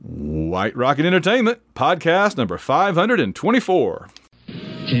White Rocket Entertainment, podcast number 524.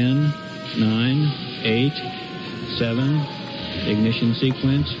 10, 9, 8, 7, ignition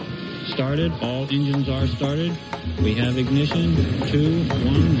sequence started. All engines are started. We have ignition. 2,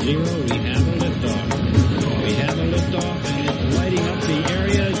 1, 0. We have a liftoff. We have a liftoff, and it's lighting up the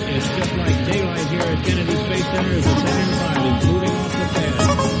area. It's just like daylight here at Kennedy Space Center as the Saturn V is moving off the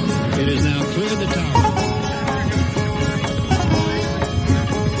pad. It is now cleared the tower.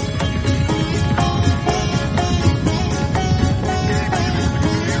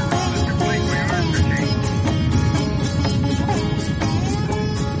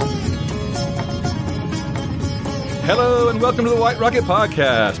 Hello and welcome to the White Rocket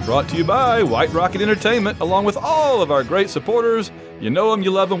Podcast, brought to you by White Rocket Entertainment, along with all of our great supporters. You know them,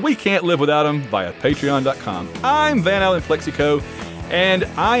 you love them, we can't live without them, via patreon.com. I'm Van Allen Plexico, and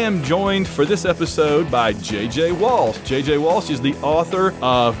I am joined for this episode by J.J. Walsh. J.J. Walsh is the author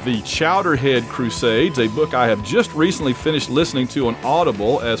of The Chowderhead Crusades, a book I have just recently finished listening to on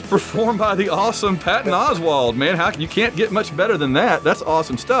Audible as performed by the awesome Patton Oswalt. Man, you can't get much better than that. That's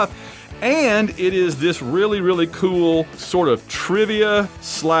awesome stuff. And it is this really, really cool sort of trivia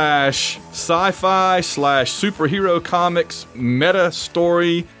slash sci-fi slash superhero comics meta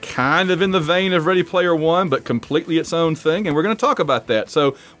story, kind of in the vein of Ready Player One, but completely its own thing. And we're going to talk about that.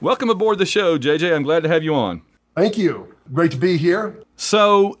 So welcome aboard the show, JJ. I'm glad to have you on. Thank you. Great to be here.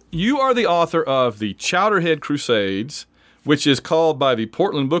 So you are the author of The Chowderhead Crusades, which is called by the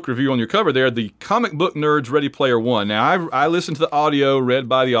Portland Book Review on your cover there, The Comic Book Nerds Ready Player One. Now, I listened to the audio read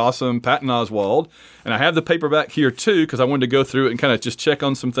by the awesome Patton Oswalt, and I have the paperback here too because I wanted to go through it and kind of just check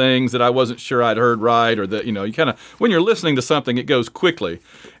on some things that I wasn't sure I'd heard right, or that, you kind of, when you're listening to something, it goes quickly.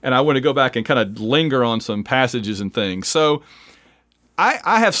 And I want to go back and kind of linger on some passages and things. So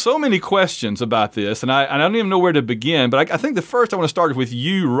I have so many questions about this, and I don't even know where to begin, but I think the first I want to start with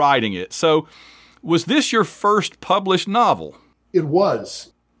you writing it. So was this your first published novel? It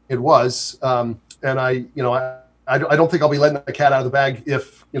was. And I don't think I'll be letting the cat out of the bag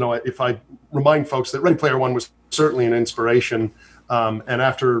if I remind folks that Ready Player One was certainly an inspiration. And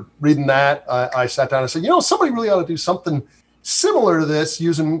after reading that, I sat down and said, somebody really ought to do something similar to this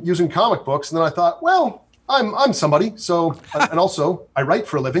using comic books. And then I thought, well, I'm somebody. So, and also I write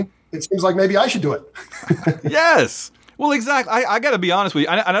for a living. It seems like maybe I should do it. Yes. Well, exactly. I got to be honest with you,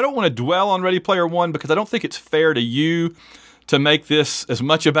 and I don't want to dwell on Ready Player One because I don't think it's fair to you to make this as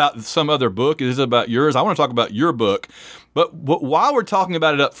much about some other book as it is about yours. I want to talk about your book. But while we're talking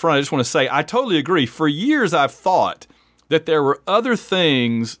about it up front, I just want to say I totally agree. For years, I've thought that there were other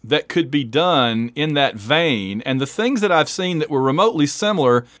things that could be done in that vein, and the things that I've seen that were remotely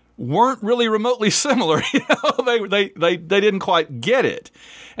similar weren't really remotely similar. They didn't quite get it.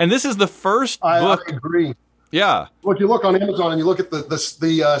 And this is the first book. I agree. Yeah. Well, if you look on Amazon and you look at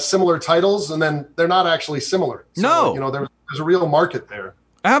the similar titles, and then they're not actually similar. So, no. There's a real market there.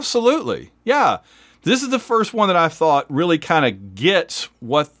 Absolutely. Yeah. This is the first one that I thought really kind of gets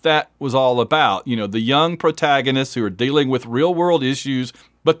what that was all about. The young protagonists who are dealing with real world issues,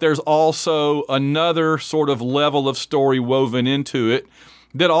 but there's also another sort of level of story woven into it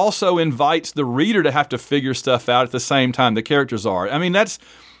that also invites the reader to have to figure stuff out at the same time the characters are. I mean,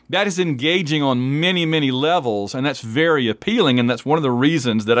 that is engaging on many, many levels, and that's very appealing, and that's one of the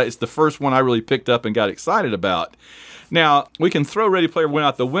reasons that it's the first one I really picked up and got excited about. Now, we can throw Ready Player One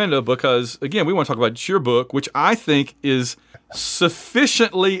out the window because, again, we want to talk about your book, which I think is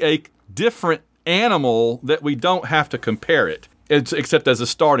sufficiently a different animal that we don't have to compare it, except as a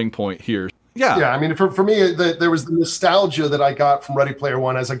starting point here. Yeah. I mean, for me, there was the nostalgia that I got from Ready Player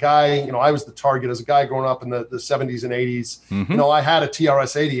One as a guy. I was the target as a guy growing up in the 70s and 80s. Mm-hmm. I had a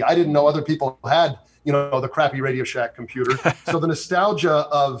TRS-80. I didn't know other people had, the crappy Radio Shack computer. So the nostalgia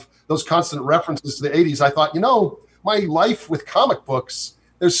of those constant references to the 80s, I thought, my life with comic books,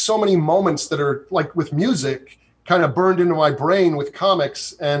 there's so many moments that are like with music kind of burned into my brain with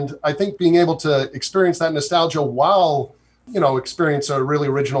comics. And I think being able to experience that nostalgia while experience a really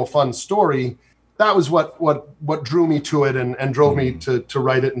original, fun story, that was what drew me to it and drove me to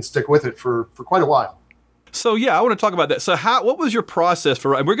write it and stick with it for quite a while. So yeah, I want to talk about that. So what was your process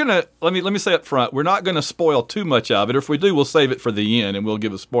for writing? We're gonna let me say up front, we're not gonna spoil too much of it. Or if we do, we'll save it for the end and we'll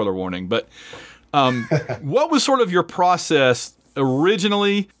give a spoiler warning. But what was sort of your process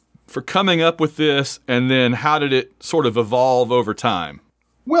originally for coming up with this, and then how did it sort of evolve over time?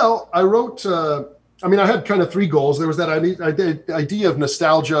 Well, I wrote. I had kind of three goals. There was that idea of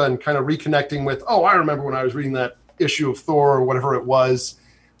nostalgia and kind of reconnecting with, I remember when I was reading that issue of Thor or whatever it was,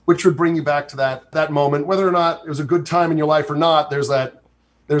 which would bring you back to that moment, whether or not it was a good time in your life or not. There's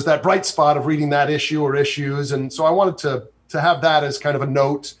that bright spot of reading that issue or issues, and so I wanted to have that as kind of a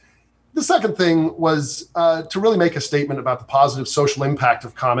note. The second thing was to really make a statement about the positive social impact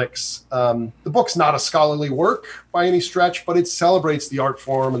of comics. The book's not a scholarly work by any stretch, but it celebrates the art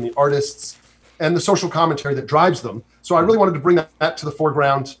form and the artists and the social commentary that drives them. So I really wanted to bring that to the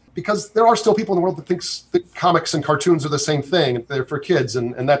foreground, because there are still people in the world that thinks that comics and cartoons are the same thing. They're for kids,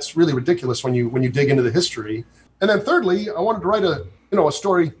 and that's really ridiculous when you dig into the history. And then thirdly, I wanted to write a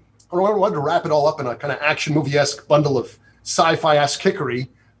story. I wanted to wrap it all up in a kind of action movie-esque bundle of sci-fi-esque kickery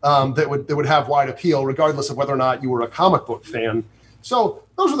that would have wide appeal, regardless of whether or not you were a comic book fan. So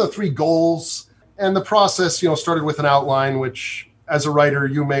those are the three goals. And the process, started with an outline, which, as a writer,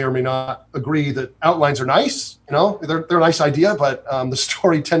 you may or may not agree that outlines are nice. They're a nice idea, but the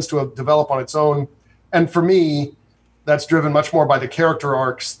story tends to develop on its own. And for me, that's driven much more by the character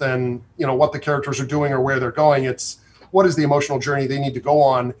arcs than, what the characters are doing or where they're going. It's what is the emotional journey they need to go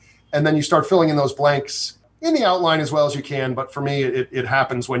on. And then you start filling in those blanks in the outline as well as you can. But for me, it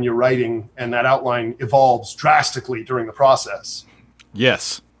happens when you're writing, and that outline evolves drastically during the process.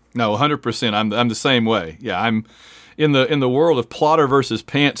 Yes. No, 100%. I'm the same way. Yeah, I'm in the world of plotter versus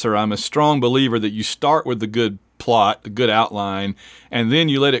pantser. I'm a strong believer that you start with the good plot, the good outline, and then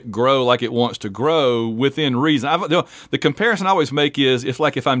you let it grow like it wants to grow within reason. The comparison I always make is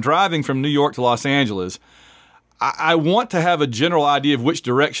if I'm driving from New York to Los Angeles, I want to have a general idea of which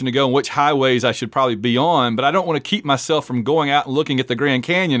direction to go and which highways I should probably be on, but I don't want to keep myself from going out and looking at the Grand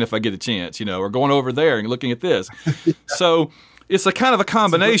Canyon if I get a chance, or going over there and looking at this. Yeah. So it's a kind of a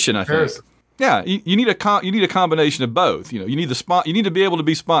combination, I think. Yeah, you need a combination of both. You need to be able to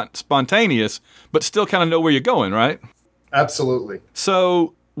be spontaneous, but still kind of know where you're going, right? Absolutely.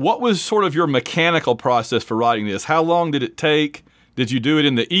 So what was sort of your mechanical process for writing this? How long did it take? Did you do it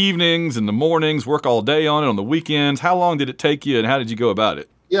in the evenings, in the mornings, work all day on it, on the weekends? How long did it take you, and how did you go about it?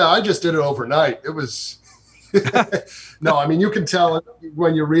 Yeah, I just did it overnight. It was no, you can tell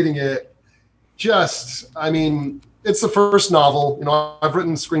when you're reading it. It's the first novel. I've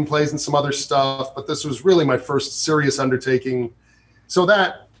written screenplays and some other stuff, but this was really my first serious undertaking. So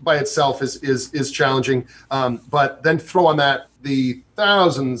that by itself is challenging. But then throw on that the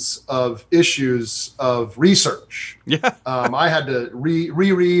thousands of issues of research. Yeah. I had to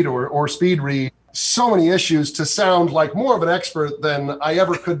reread or speed read so many issues to sound like more of an expert than I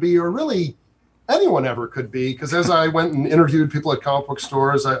ever could be, or really anyone ever could be. Because as I went and interviewed people at comic book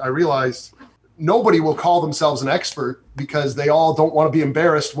stores, I realized nobody will call themselves an expert because they all don't want to be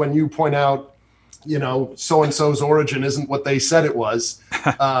embarrassed when you point out, so-and-so's origin isn't what they said it was.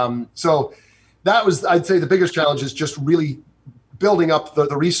 So that was, I'd say, the biggest challenge is just really building up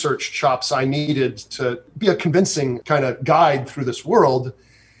the research chops I needed to be a convincing kind of guide through this world.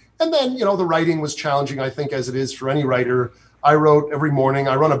 And then, the writing was challenging, I think, as it is for any writer. I wrote every morning.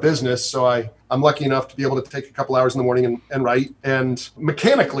 I run a business, so I'm lucky enough to be able to take a couple hours in the morning and write. And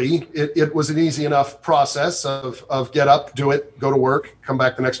mechanically, it was an easy enough process of get up, do it, go to work, come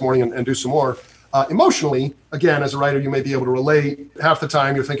back the next morning and do some more. Emotionally, again, as a writer, you may be able to relate. Half the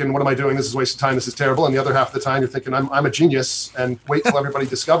time you're thinking, what am I doing? This is a waste of time. This is terrible. And the other half of the time you're thinking, I'm a genius, and wait till everybody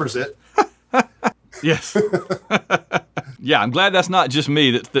discovers it. Yes. Yeah, I'm glad that's not just me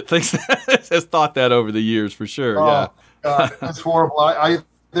that thinks that, has thought that over the years, for sure. Yeah. It's horrible.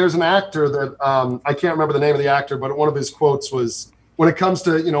 There's an actor that I can't remember the name of the actor, but one of his quotes was, when it comes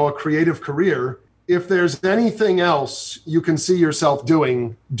to a creative career, if there's anything else you can see yourself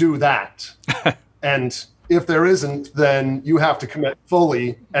doing, do that. And if there isn't, then you have to commit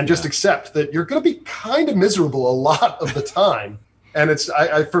fully and just accept that you're going to be kind of miserable a lot of the time. And it's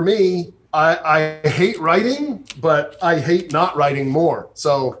for me, I hate writing, but I hate not writing more.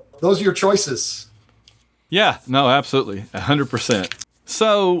 So those are your choices. Yeah, no, absolutely. 100%.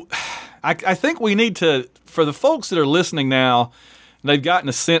 So I think we need to, for the folks that are listening now, they've gotten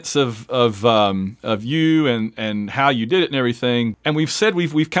a sense of you and how you did it and everything. And we've said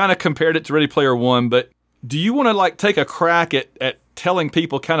we've kind of compared it to Ready Player One, but do you want to take a crack at telling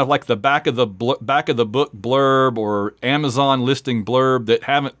people kind of like the back of the book blurb or Amazon listing blurb that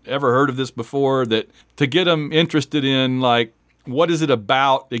haven't ever heard of this before, that to get them interested in what is it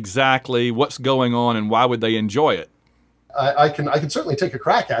about exactly, what's going on, and why would they enjoy it? I can certainly take a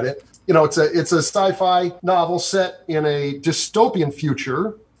crack at it. It's a sci-fi novel set in a dystopian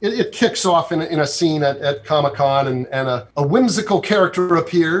future. It kicks off in a scene at Comic-Con, and a whimsical character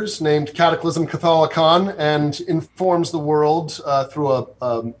appears named Cataclysm Catholicon and informs the world through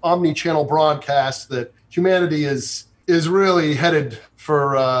a omni-channel broadcast that humanity is really headed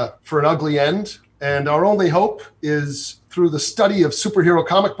for an ugly end. And our only hope is through the study of superhero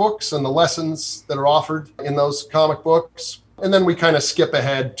comic books and the lessons that are offered in those comic books. And then we kind of skip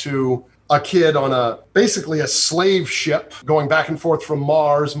ahead to a kid on basically a slave ship going back and forth from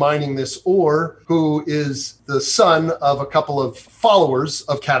Mars, mining this ore, who is the son of a couple of followers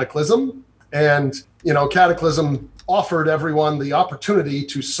of Cataclysm. And, Cataclysm offered everyone the opportunity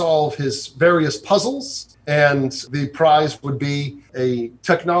to solve his various puzzles. And the prize would be a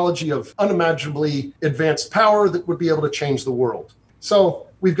technology of unimaginably advanced power that would be able to change the world. So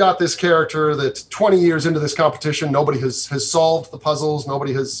we've got this character that 20 years into this competition, nobody has solved the puzzles.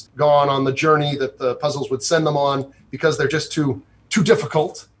 Nobody has gone on the journey that the puzzles would send them on because they're just too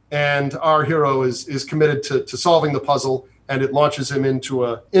difficult. And our hero is committed to solving the puzzle, and it launches him into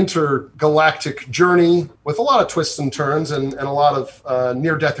an intergalactic journey with a lot of twists and turns and a lot of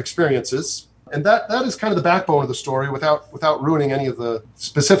near-death experiences. And that is kind of the backbone of the story without ruining any of the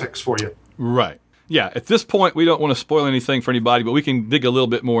specifics for you. Right. Yeah, at this point, we don't want to spoil anything for anybody, but we can dig a little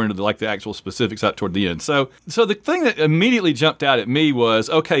bit more into the actual specifics out toward the end. So the thing that immediately jumped out at me was,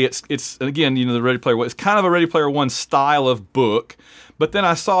 okay, it's again, the Ready Player One. It's kind of a Ready Player One style of book, but then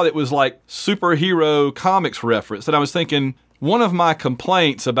I saw it was like superhero comics reference, and I was thinking one of my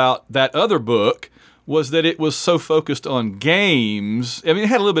complaints about that other book was that it was so focused on games. I mean, it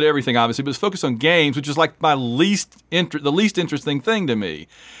had a little bit of everything, obviously, but it was focused on games, which is like the least interesting thing to me.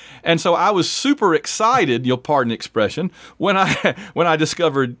 And so I was super excited, you'll pardon the expression, when I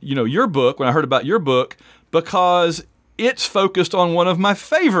discovered, your book, when I heard about your book, because it's focused on one of my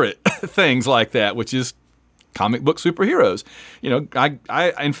favorite things like that, which is comic book superheroes.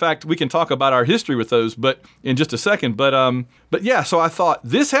 I in fact, we can talk about our history with those, but in just a second. But yeah, so I thought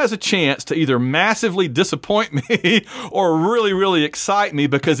this has a chance to either massively disappoint me or really, really excite me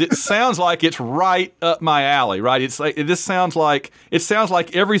because it sounds like it's right up my alley. Right? It sounds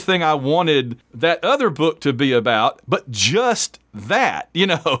like everything I wanted that other book to be about, but just that.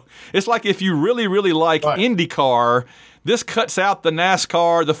 It's like if you really, really like IndyCar. This cuts out the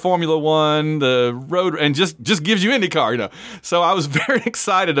NASCAR, the Formula One, the road, and just gives you IndyCar, So I was very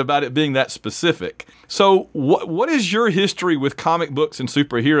excited about it being that specific. So what is your history with comic books and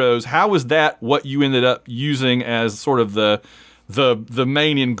superheroes? How was that what you ended up using as sort of the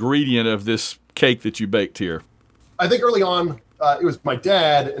main ingredient of this cake that you baked here? I think early on, it was my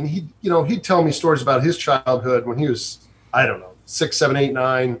dad, and he'd tell me stories about his childhood when he was, 6, 7, 8,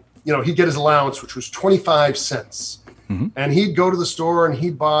 9. He'd get his allowance, which was 25 cents. Mm-hmm. And he'd go to the store and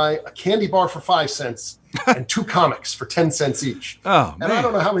he'd buy a candy bar for 5 cents and 2 comics for 10 cents each. Oh, man. And I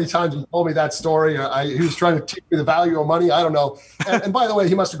don't know how many times he told me that story. He was trying to teach me the value of money. I don't know. And by the way,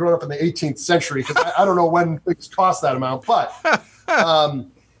 he must have grown up in the 18th century because I don't know when things cost that amount. But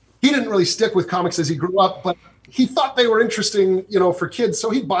he didn't really stick with comics as he grew up. But he thought they were interesting, for kids. So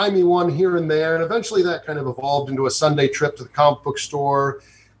he'd buy me one here and there. And eventually that kind of evolved into a Sunday trip to the comic book store.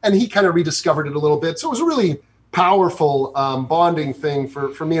 And he kind of rediscovered it a little bit. So it was a really powerful bonding thing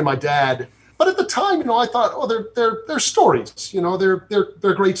for me and my dad. But at the time, I thought, they're stories.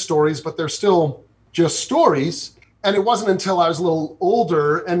 They're great stories, but they're still just stories. And it wasn't until I was a little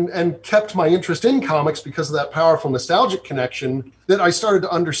older and kept my interest in comics because of that powerful nostalgic connection that I started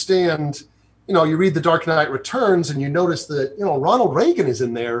to understand. You read The Dark Knight Returns and you notice that Ronald Reagan is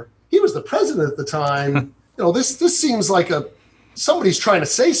in there. He was the president at the time. This seems like somebody's trying to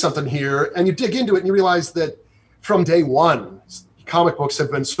say something here, and you dig into it and you realize that from day one, comic books have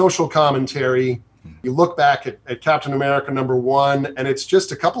been social commentary. You look back at Captain America #1, and it's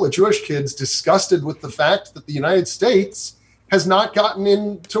just a couple of Jewish kids disgusted with the fact that the United States has not gotten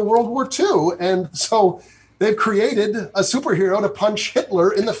into World War II. And so they've created a superhero to punch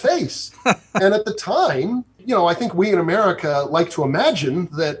Hitler in the face. And at the time, I think we in America like to imagine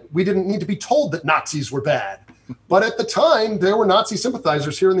that we didn't need to be told that Nazis were bad. But at the time, there were Nazi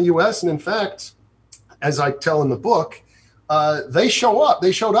sympathizers here in the U.S. And in fact, as I tell in the book, they showed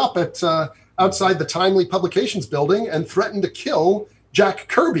up at outside the Timely Publications building and threatened to kill Jack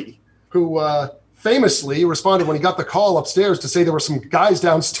Kirby, who famously responded when he got the call upstairs to say there were some guys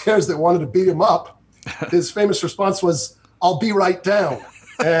downstairs that wanted to beat him up. His famous response was, "I'll be right down."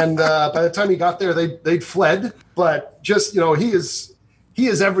 And by the time he got there, they'd fled. But just, he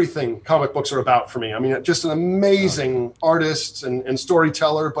is everything comic books are about for me. I mean, just an amazing artist and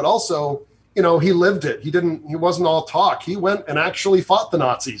storyteller, but also, he lived it. He wasn't all talk. He went and actually fought the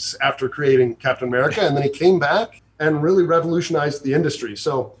Nazis after creating Captain America. And then he came back and really revolutionized the industry.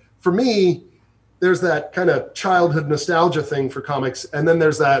 So for me, there's that kind of childhood nostalgia thing for comics. And then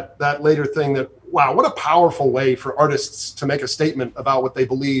there's that later thing that, wow, what a powerful way for artists to make a statement about what they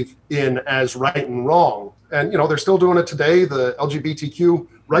believe in as right and wrong. And, they're still doing it today. The LGBTQ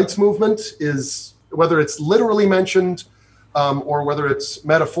rights movement is, whether it's literally mentioned or whether it's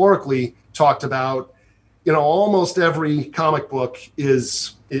metaphorically talked about, almost every comic book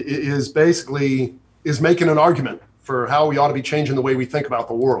is basically making an argument for how we ought to be changing the way we think about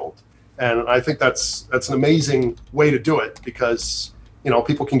the world. And I think that's an amazing way to do it, because,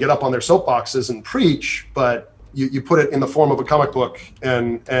 people can get up on their soapboxes and preach, but you put it in the form of a comic book,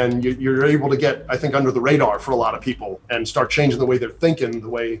 and you're able to get, I think, under the radar for a lot of people and start changing the way they're thinking, the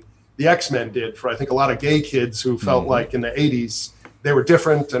way the X-Men did for, I think, a lot of gay kids who felt like in the 80s they were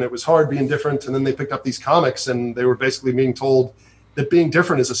different and it was hard being different. And then they picked up these comics and they were basically being told that being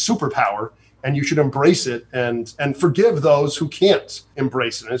different is a superpower and you should embrace it and forgive those who can't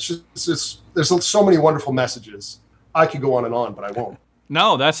embrace it. And it's just there's so many wonderful messages. I could go on, but I won't.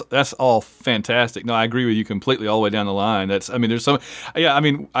 No, that's all fantastic. No, I agree with you completely all the way down the line. There's some, let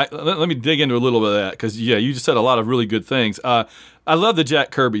me dig into a little bit of that, because you just said a lot of really good things. I love the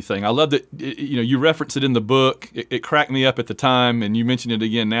Jack Kirby thing. I love that, you reference it in the book. It cracked me up at the time, and you mentioned it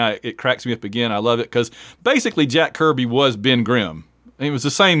again now. It cracks me up again. I love it because basically Jack Kirby was Ben Grimm. And it was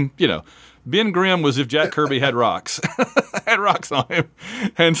the same, Ben Grimm was if Jack Kirby had rocks, had rocks on him.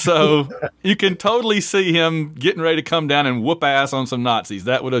 And so you can totally see him getting ready to come down and whoop ass on some Nazis.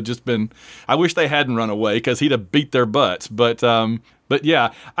 That would have just been, I wish they hadn't run away because he'd have beat their butts. But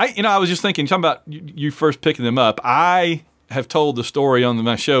yeah, I was just thinking, talking about you first picking them up. I have told the story on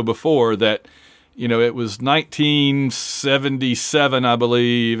my show before that, it was 1977, I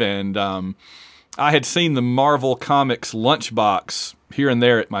believe. And I had seen the Marvel Comics lunchbox here and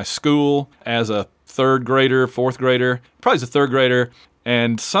there at my school as a third grader, fourth grader, probably as a third grader.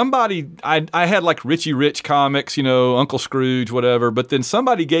 And somebody, I had like Richie Rich comics, Uncle Scrooge, whatever. But then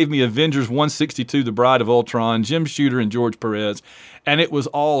somebody gave me Avengers 162, The Bride of Ultron, Jim Shooter and George Perez. And it was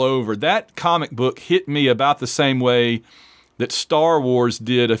all over. That comic book hit me about the same way that Star Wars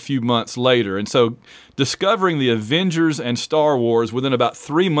did a few months later. And so discovering the Avengers and Star Wars within about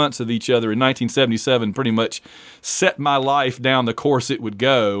 3 months of each other in 1977 pretty much set my life down the course it would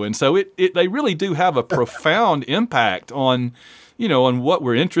go. And so they really do have a profound impact on, on what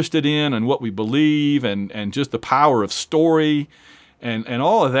we're interested in and what we believe and just the power of story and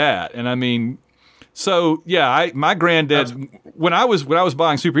all of that. And so yeah, my granddad, when I was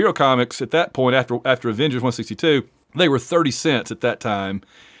buying superhero comics at that point after Avengers 162, they were 30 cents at that time.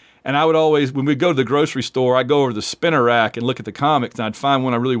 And I would always, when we'd go to the grocery store, I'd go over to the spinner rack and look at the comics, and I'd find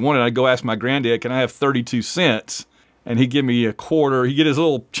one I really wanted. I'd go ask my granddad, can I have 32 cents? And he'd give me a quarter. He'd get his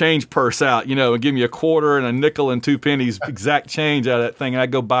little change purse out, and give me a quarter and a nickel and 2 pennies, exact change out of that thing. And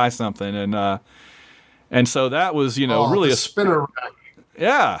I'd go buy something. And so that was, really a spinner rack.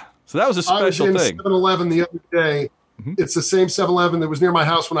 Yeah. So that was a special thing. I was in 7-Eleven the other day. Mm-hmm. It's the same 7-Eleven that was near my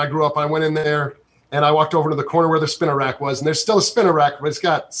house when I grew up. I went in there. And I walked over to the corner where the spinner rack was, and there's still a spinner rack, but it's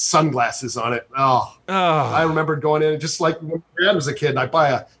got sunglasses on it. I remember going in, just like when my dad was a kid, and I'd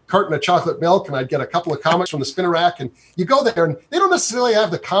buy a carton of chocolate milk, and I'd get a couple of comics from the spinner rack, and you go there, and they don't necessarily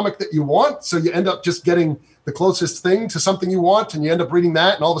have the comic that you want, so you end up just getting the closest thing to something you want, and you end up reading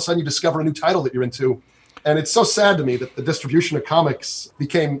that, and all of a sudden you discover a new title that you're into. And it's so sad to me that the distribution of comics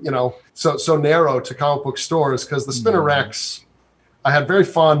became, so narrow to comic book stores, because the spinner racks, I had very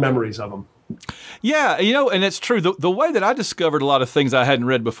fond memories of them. Yeah, and it's true. The way that I discovered a lot of things I hadn't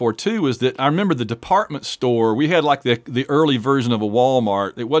read before, too, was that I remember the department store. We had like the early version of a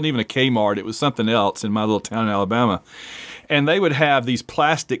Walmart. It wasn't even a Kmart. It was something else in my little town in Alabama. And they would have these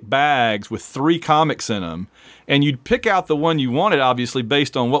plastic bags with 3 comics in them. And you'd pick out the one you wanted, obviously,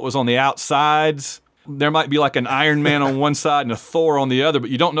 based on what was on the outsides. There might be like an Iron Man on one side and a Thor on the other, but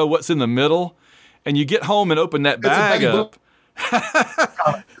you don't know what's in the middle. And you get home and open that bag up.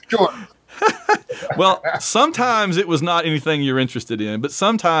 Sure. Well, sometimes it was not anything you're interested in, but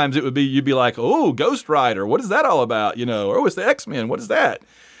sometimes it would be, you'd be like, oh, Ghost Rider, what is that all about? Or it's the X-Men, what is that?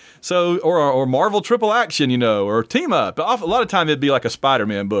 So, or Marvel Triple Action, or Team Up. A lot of time it'd be like a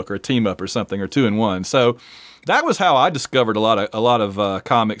Spider-Man book or a Team Up or something, or 2-in-1. So that was how I discovered a lot of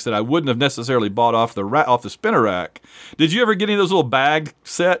comics that I wouldn't have necessarily bought off the spinner rack. Did you ever get any of those little bag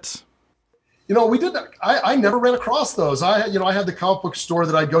sets? We did. I never ran across those. I had the comic book store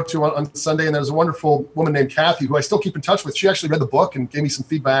that I go to on Sunday, and there's a wonderful woman named Kathy who I still keep in touch with. She actually read the book and gave me some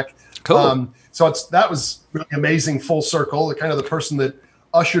feedback. Cool. So that was really amazing, full circle. Kind of the person that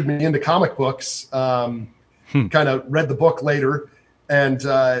ushered me into comic books. Kind of read the book later, and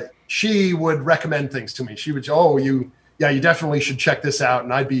she would recommend things to me. She would, you definitely should check this out,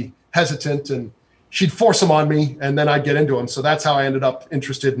 and I'd be hesitant and. She'd force them on me, and then I'd get into them. So that's how I ended up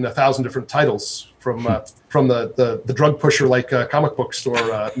interested in 1,000 different titles from the drug pusher like comic book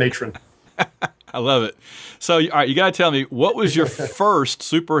store matron. I love it. So, all right, you got to tell me, what was your first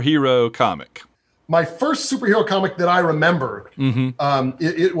superhero comic? my first superhero comic that I remember,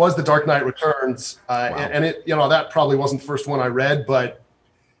 it was The Dark Knight Returns. And it, that probably wasn't the first one I read, but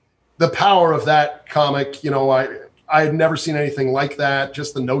the power of that comic, I had never seen anything like that.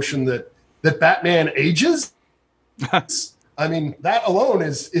 Just the notion that Batman ages. I mean, that alone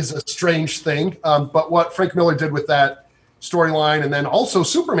is a strange thing. But what Frank Miller did with that storyline, and then also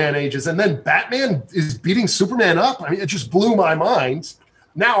Superman ages, and then Batman is beating Superman up. I mean, it just blew my mind.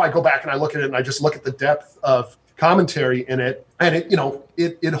 Now I go back and I look at it and I just look at the depth of commentary in it, and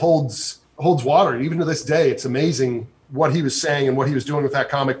it holds water. Even to this day, it's amazing what he was saying and what he was doing with that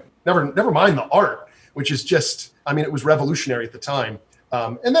comic. Never mind the art, which is just, I mean, it was revolutionary at the time.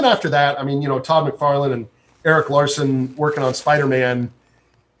 And then after that, I mean, Todd McFarlane and Eric Larson working on Spider-Man,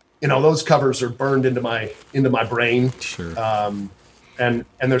 those covers are burned into my brain. Sure. And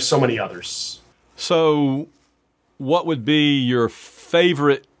there's so many others. So what would be your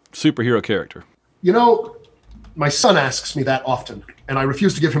favorite superhero character? My son asks me that often, and I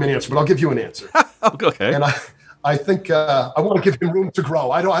refuse to give him an answer, but I'll give you an answer. Okay. And I think I want to give him room to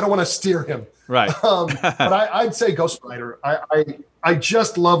grow. I don't want to steer him. Right. But I'd say Ghost Rider. I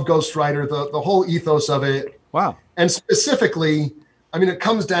just love Ghost Rider, the whole ethos of it. Wow. And specifically, I mean, it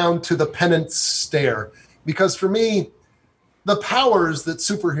comes down to the penance stare, because for me, the powers that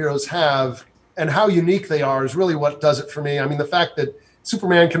superheroes have and how unique they are is really what does it for me. I mean, the fact that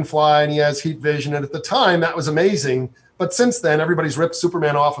Superman can fly and he has heat vision, and at the time that was amazing. But since then, everybody's ripped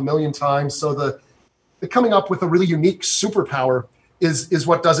Superman off a million times. So the coming up with a really unique superpower is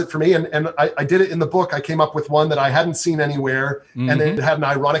what does it for me. And I did it in the book. I came up with one that I hadn't seen anywhere, and it had an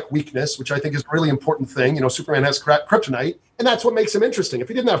ironic weakness, which I think is a really important thing. Superman has kryptonite, and that's what makes him interesting. If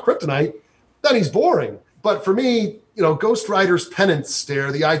he didn't have kryptonite, then he's boring. But for me, Ghost Rider's penance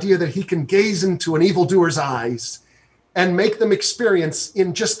stare, the idea that he can gaze into an evildoer's eyes and make them experience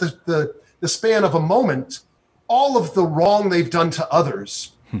in just the span of a moment all of the wrong they've done to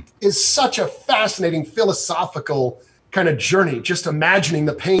others is such a fascinating philosophical kind of journey. Just imagining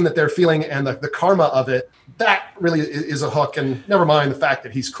the pain that they're feeling and the karma of it, that really is a hook. And never mind the fact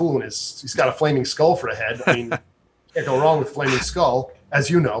that he's cool and he's got a flaming skull for a head. I mean, can't go wrong with a flaming skull, as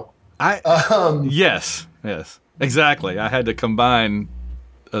you know. Yes, exactly. I had to combine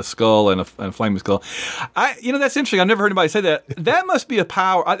a skull and a flaming skull. That's interesting. I've never heard anybody say that. That must be a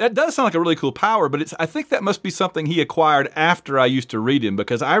power. That does sound like a really cool power, but I think that must be something he acquired after I used to read him,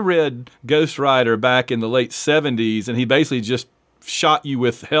 because I read Ghost Rider back in the late 70s, and he basically just shot you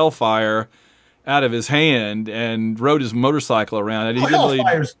with hellfire out of his hand and rode his motorcycle around. And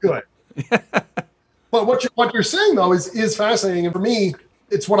hellfire's good. But what you're saying, though, is fascinating. And for me,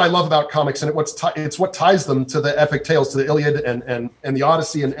 it's what I love about comics, and it's what ties them to the epic tales, to the Iliad and the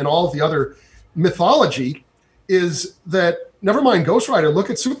Odyssey and all of the other mythology, is that, never mind Ghost Rider, look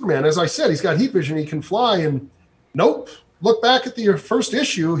at Superman. As I said, he's got heat vision, he can fly, and nope. Look back at the first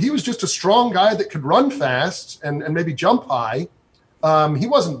issue, he was just a strong guy that could run fast and maybe jump high. He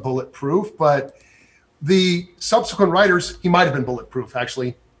wasn't bulletproof, but the subsequent writers, he might have been bulletproof,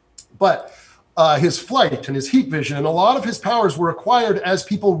 actually. But his flight and his heat vision and a lot of his powers were acquired as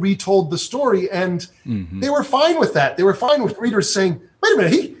people retold the story, and they were fine with that. They were fine with readers saying, wait a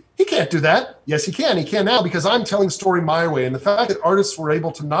minute, he can't do that. Yes, he can. He can now, because I'm telling the story my way. And the fact that artists were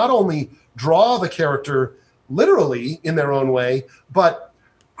able to not only draw the character literally in their own way, but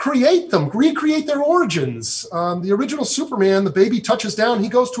create them, recreate their origins. The original Superman, the baby touches down, he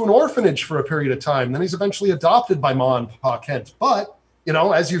goes to an orphanage for a period of time. Then he's eventually adopted by Ma and Pa Kent. But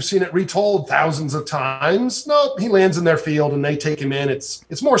as you've seen it retold thousands of times, no, he lands in their field and they take him in.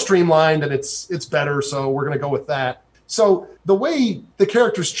 It's more streamlined and it's better, so we're going to go with that. So the way the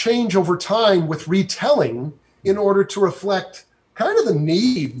characters change over time with retelling in order to reflect kind of the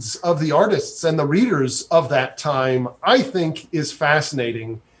needs of the artists and the readers of that time, I think is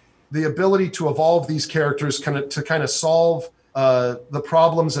fascinating. The ability to evolve these characters to kind of solve the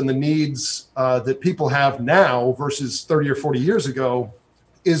problems and the needs that people have now versus 30 or 40 years ago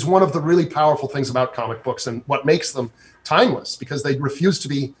is one of the really powerful things about comic books and what makes them timeless, because they refuse to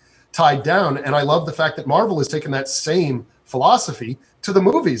be tied down. And I love the fact that Marvel has taken that same philosophy to the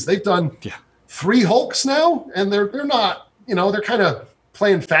movies. They've done 3 Hulks now, and they're not, they're kind of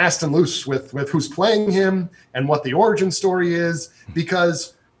playing fast and loose with who's playing him and what the origin story is,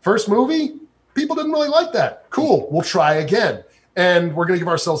 because first movie, people didn't really like that. Cool, we'll try again. And we're going to give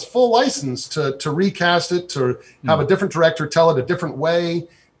ourselves full license to recast it, to have a different director tell it a different way.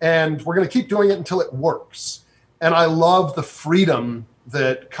 And we're going to keep doing it until it works. And I love the freedom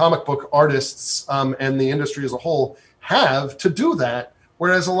that comic book artists and the industry as a whole have to do that.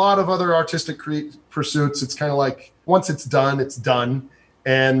 Whereas a lot of other artistic pursuits, it's kind of like once it's done, it's done.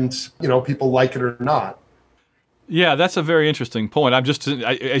 and, people like it or not. Yeah, that's a very interesting point.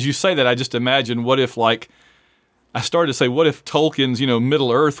 As you say that, I just imagine what if, I started to say, what if Tolkien's,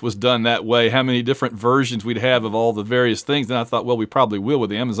 Middle Earth was done that way? How many different versions we'd have of all the various things? And I thought, well, we probably will with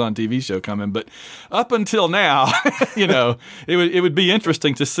the Amazon TV show coming. But up until now, it would be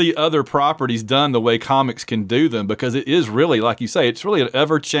interesting to see other properties done the way comics can do them, because it is really, like you say, it's really an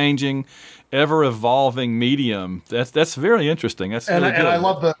ever-changing, ever-evolving medium. That's very interesting. That's really good. And I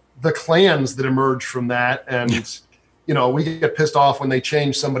love the clans that emerge from that. And, we get pissed off when they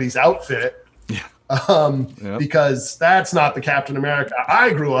change somebody's outfit. Yeah. Because that's not the Captain America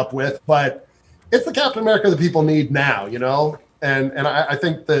I grew up with, but it's the Captain America that people need now, and I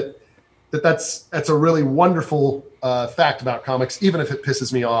think that's a really wonderful fact about comics, even if it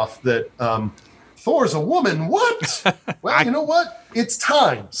pisses me off that Thor's a woman. What? Well, you know what? It's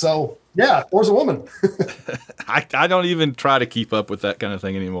time. So yeah, Thor's a woman. I don't even try to keep up with that kind of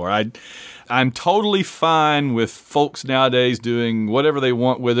thing anymore. I'm totally fine with folks nowadays doing whatever they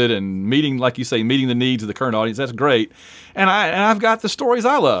want with it and meeting, like you say, meeting the needs of the current audience. That's great. And I've got the stories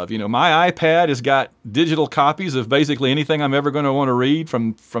I love. My iPad has got digital copies of basically anything I'm ever going to want to read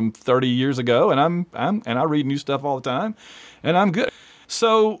from 30 years ago, and I read new stuff all the time, and I'm good.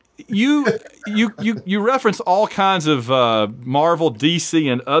 So you reference all kinds of Marvel, DC,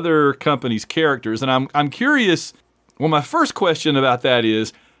 and other companies' characters, and I'm curious. Well, my first question about that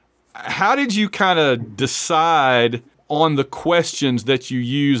is, how did you kind of decide on the questions that you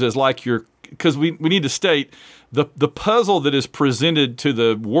use as because we need to state the puzzle that is presented to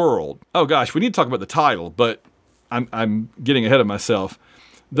the world. Oh gosh, we need to talk about the title, but I'm getting ahead of myself.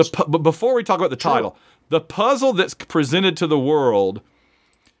 But before we talk about the title, the puzzle that's presented to the world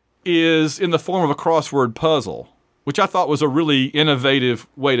is in the form of a crossword puzzle, which I thought was a really innovative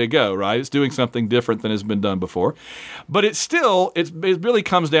way to go, right? It's doing something different than has been done before. But it really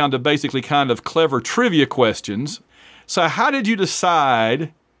comes down to basically kind of clever trivia questions. So how did you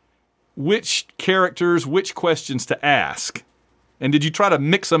decide which characters, which questions to ask? And did you try to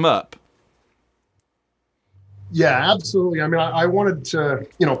mix them up? Yeah, absolutely. I mean, I wanted to,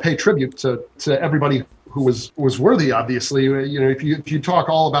 pay tribute to everybody who was worthy, obviously. If you talk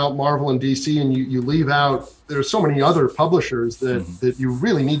all about Marvel and DC and you leave out, there's so many other publishers that you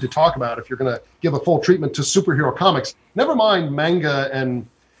really need to talk about if you're going to give a full treatment to superhero comics. Never mind manga and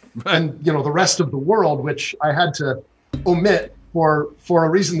the rest of the world, which I had to omit for a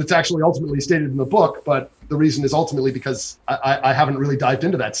reason that's actually ultimately stated in the book. But the reason is ultimately because I haven't really dived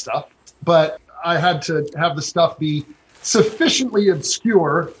into that stuff. But I had to have the stuff be sufficiently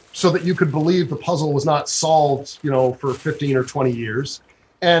obscure so that you could believe the puzzle was not solved, for 15 or 20 years.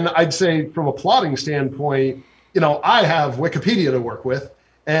 And I'd say from a plotting standpoint, I have Wikipedia to work with.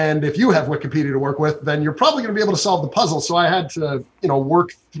 And if you have Wikipedia to work with, then you're probably going to be able to solve the puzzle. So I had to,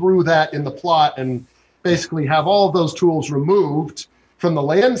 work through that in the plot and basically have all of those tools removed from the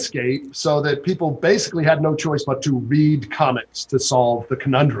landscape so that people basically had no choice but to read comics to solve the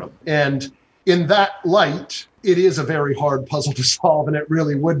conundrum. And in that light, it is a very hard puzzle to solve, and it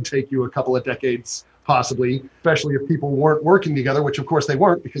really would take you a couple of decades, possibly, especially if people weren't working together, which of course they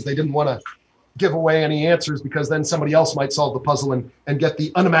weren't, because they didn't want to give away any answers, because then somebody else might solve the puzzle and get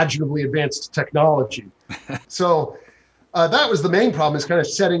the unimaginably advanced technology. So that was the main problem, is kind of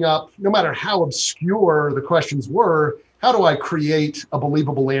setting up, no matter how obscure the questions were, how do I create a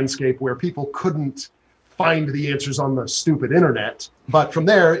believable landscape where people couldn't find the answers on the stupid internet? But from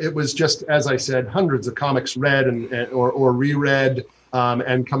there, it was just, as I said, hundreds of comics read or reread,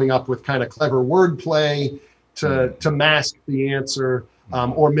 and coming up with kind of clever wordplay to mask the answer,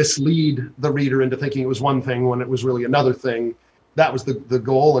 or mislead the reader into thinking it was one thing when it was really another thing. That was the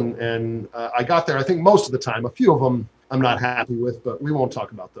goal, and I got there, I think, most of the time. A few of them I'm not happy with, but we won't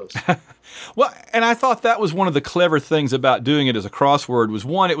talk about those. Well, and I thought that was one of the clever things about doing it as a crossword was,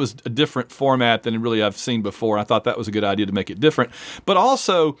 one, it was a different format than really I've seen before. I thought that was a good idea to make it different. But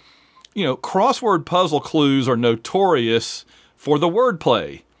also, crossword puzzle clues are notorious for the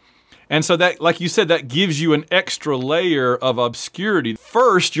wordplay. And so that, like you said, that gives you an extra layer of obscurity.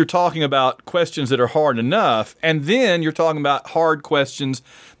 First, you're talking about questions that are hard enough, and then you're talking about hard questions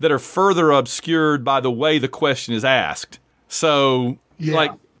that are further obscured by the way the question is asked. So,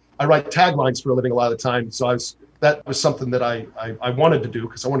 yeah. I write taglines for a living a lot of the time, so that was something that I wanted to do,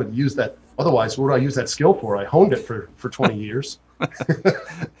 because I wanted to use that. Otherwise, what would I use that skill for? I honed it for 20 years.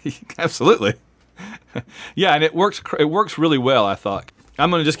 Absolutely. Yeah, and it works really well, I thought. I'm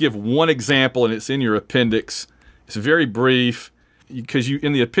going to just give one example, and it's in your appendix. It's very brief, because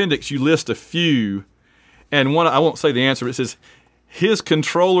in the appendix you list a few, and one, I won't say the answer, but it says his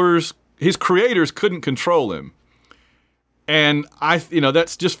creators couldn't control him. And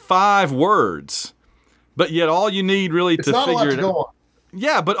that's just 5 words, but yet all you need really it's to not figure a lot it to go out. on.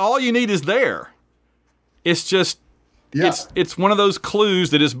 Yeah, but all you need is there. It's just, it's one of those clues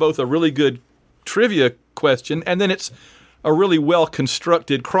that is both a really good trivia question, and then it's a really well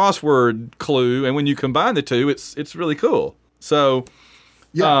constructed crossword clue. And when you combine the two, it's really cool. So,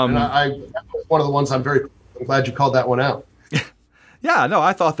 and that was one of the ones I'm glad you called that one out. Yeah, no,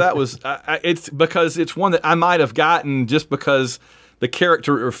 I thought that was, it's because it's one that I might have gotten just because the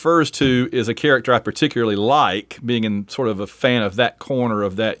character it refers to is a character I particularly like, being in sort of a fan of that corner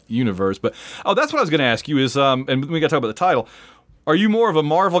of that universe. But, that's what I was going to ask you is, and we got to talk about the title. Are you more of a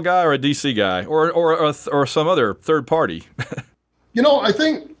Marvel guy or a DC guy or some other third party? I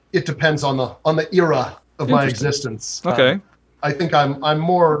think it depends on the era of my existence. Okay. I think I'm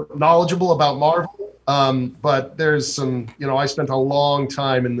more knowledgeable about Marvel. But there's some, I spent a long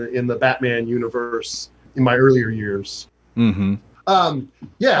time in the Batman universe in my earlier years. Mm-hmm. I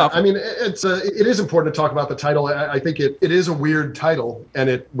mean, it is important to talk about the title. I think it is a weird title,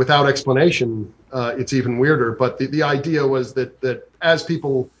 and without explanation, it's even weirder. But the idea was that as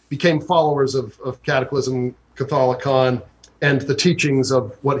people became followers of Cataclysm, Catholicon, and the teachings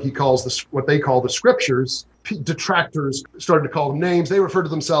of what they call the scriptures, detractors started to call them names. They refer to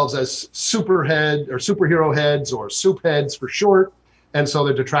themselves as superhead or superhero heads or soup heads for short. And so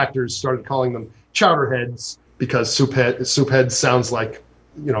the detractors started calling them chowderheads because soup head sounds like,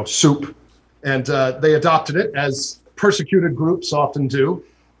 soup. And they adopted it, as persecuted groups often do,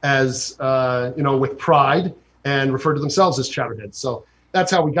 as, with pride, and referred to themselves as chowderheads. So that's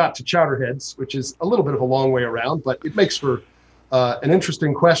how we got to chowderheads, which is a little bit of a long way around, but it makes for an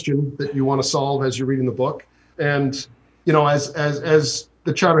interesting question that you want to solve as you're reading the book. And, as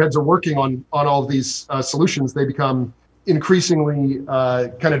the chowderheads are working on all of these solutions, they become increasingly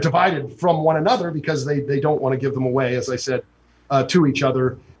kind of divided from one another because they don't want to give them away, as I said, to each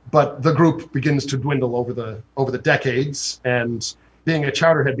other. But the group begins to dwindle over the decades, and being a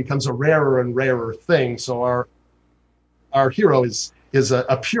chowderhead becomes a rarer and rarer thing. So our hero is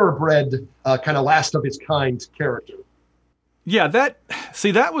a purebred, kind of last of his kind character. Yeah, that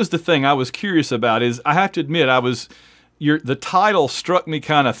was the thing I was curious about. Is I have to admit, the title struck me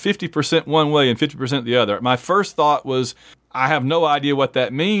kind of 50% one way and 50% the other. My first thought was, I have no idea what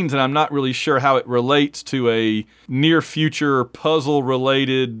that means, and I'm not really sure how it relates to a near future puzzle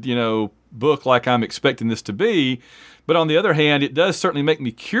related, book like I'm expecting this to be. But on the other hand, it does certainly make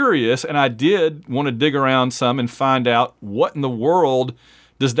me curious, and I did want to dig around some and find out what in the world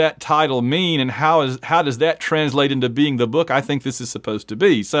does that title mean, and how does that translate into being the book I think this is supposed to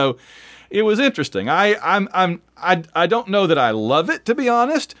be? So it was interesting. I don't know that I love it, to be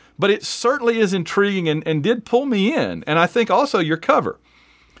honest, but it certainly is intriguing and did pull me in. And I think also your cover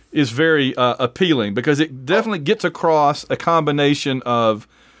is very appealing because it definitely gets across a combination of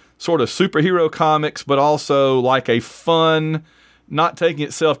sort of superhero comics, but also like a fun, not taking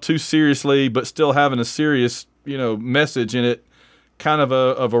itself too seriously, but still having a serious, message in it. Kind of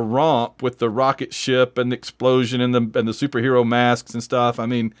a romp with the rocket ship and the explosion and the superhero masks and stuff. I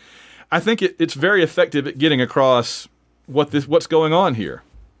mean, I think it's very effective at getting across what's going on here.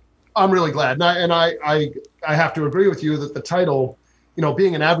 I'm really glad, and I have to agree with you that the title,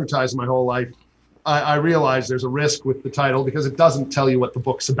 being an advertiser my whole life, I realize there's a risk with the title because it doesn't tell you what the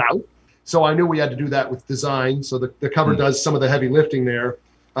book's about. So I knew we had to do that with design. So the cover does some of the heavy lifting there,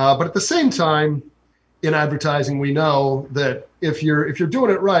 but at the same time, in advertising, we know that if you're doing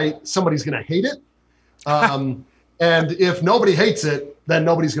it right, somebody's going to hate it. And if nobody hates it, then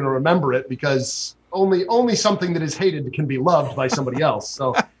nobody's going to remember it because only something that is hated can be loved by somebody else.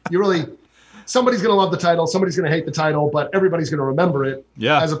 So somebody's going to love the title, somebody's going to hate the title, but everybody's going to remember it.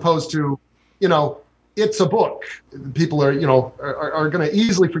 Yeah. As opposed to, it's a book. People are going to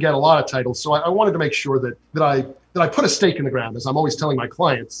easily forget a lot of titles. So I wanted to make sure that I put a stake in the ground, as I'm always telling my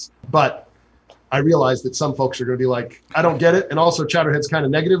clients, but I realize that some folks are going to be like, I don't get it. And also Chowderhead's kind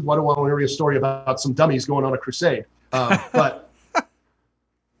of negative. Why do I want to hear a story about some dummies going on a crusade? But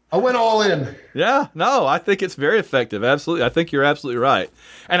I went all in. Yeah, no, I think it's very effective. Absolutely. I think you're absolutely right.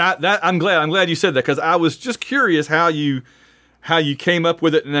 And I'm glad you said that because I was just curious how you came up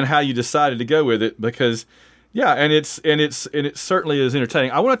with it and then how you decided to go with it because yeah, and it certainly is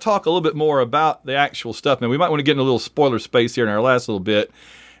entertaining. I want to talk a little bit more about the actual stuff. Now, we might want to get in a little spoiler space here in our last little bit.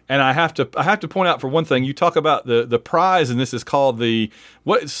 And I have to point out for one thing, you talk about the prize, and this is called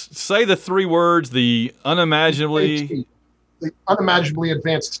say the 3 words, the unimaginably the unimaginably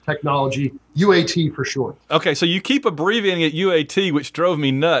advanced technology, UAT for short. Okay, so you keep abbreviating it UAT, which drove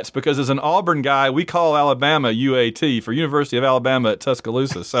me nuts because as an Auburn guy, we call Alabama UAT for University of Alabama at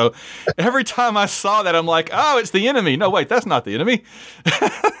Tuscaloosa. So every time I saw that, I'm like, oh, it's the enemy. No, wait, that's not the enemy.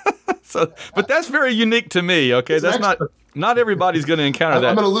 But that's very unique to me. Okay, that's not everybody's going to encounter that.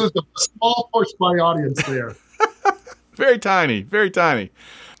 I'm going to lose a small portion of my audience there. Very tiny, very tiny.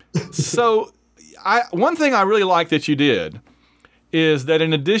 So one thing I really like that you did is that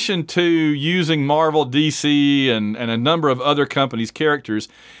in addition to using Marvel, DC, and a number of other companies' characters,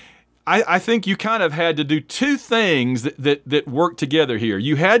 I think you kind of had to do two things that worked together here.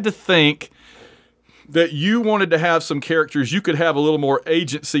 You had to think that you wanted to have some characters you could have a little more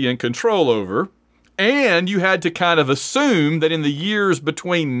agency and control over, and you had to kind of assume that in the years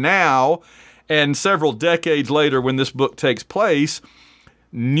between now and several decades later when this book takes place,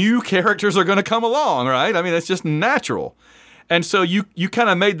 new characters are going to come along, right? I mean, it's just natural. And so you kind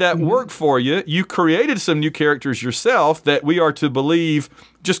of made that work for you. You created some new characters yourself that we are to believe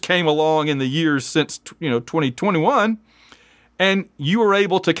just came along in the years since 2021, and you were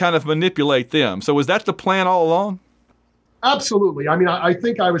able to kind of manipulate them. So was that the plan all along? Absolutely. I mean, I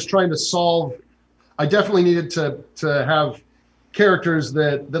think I was trying to I definitely needed to have characters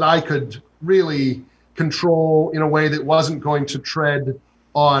that I could really control in a way that wasn't going to tread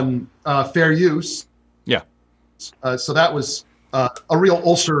on fair use. Yeah. So that was a real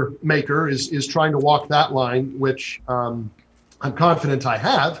ulcer maker is trying to walk that line, which I'm confident I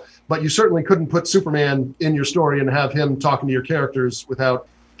have. But you certainly couldn't put Superman in your story and have him talking to your characters without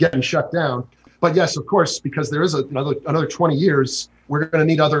getting shut down. But yes, of course, because there is another 20 years, we're going to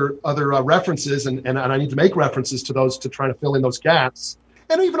need other references, and I need to make references to those to try to fill in those gaps.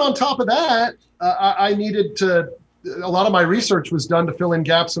 And even on top of that, I needed to. A lot of my research was done to fill in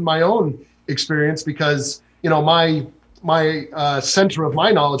gaps in my own experience because my center of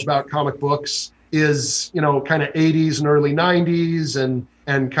my knowledge about comic books is kind of 80s and early 90s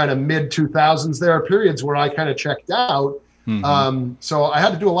and kind of mid 2000s. There are periods where I kind of checked out. Mm-hmm. So I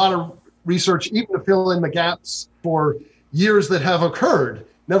had to do a lot of research even to fill in the gaps for years that have occurred,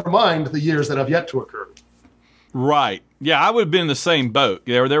 never mind the years that have yet to occur. Right. Yeah, I would have been in the same boat.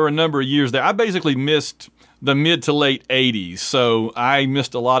 There were a number of years there. I basically missed the mid to late 80s, so I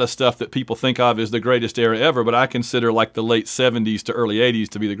missed a lot of stuff that people think of as the greatest era ever, but I consider like the late 70s to early 80s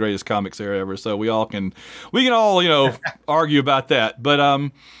to be the greatest comics era ever, so we can all argue about that. But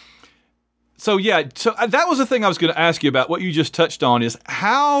so that was the thing I was going to ask you about. What you just touched on is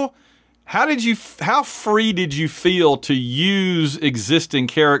how free did you feel to use existing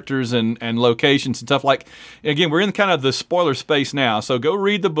characters and locations and stuff? Like, again, we're in kind of the spoiler space now, so go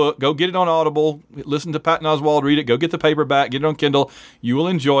read the book, go get it on Audible, listen to Patton Oswalt read it, go get the paperback, get it on Kindle. You will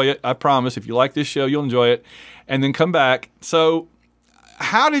enjoy it, I promise. If you like this show, you'll enjoy it, and then come back. So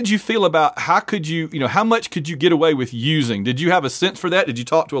how did you feel about how much could you get away with using? Did you have a sense for that? Did you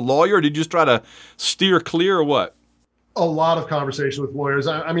talk to a lawyer, or did you just try to steer clear, or what? A lot of conversation with lawyers.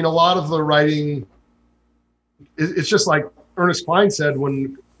 I mean, a lot of the writing, it's just like Ernest Cline said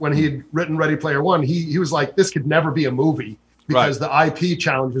when he'd written Ready Player One, he was like, this could never be a movie because the IP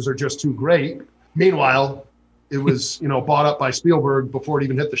challenges are just too great. Meanwhile, it was, bought up by Spielberg before it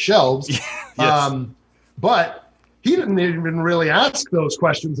even hit the shelves. Yes. But he didn't even really ask those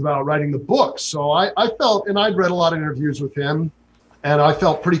questions about writing the book. So I felt, and I'd read a lot of interviews with him, and I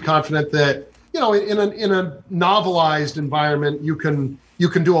felt pretty confident that, in a novelized environment, you can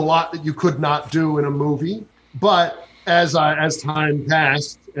do a lot that you could not do in a movie. But as time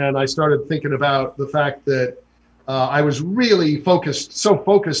passed, and I started thinking about the fact that I was really focused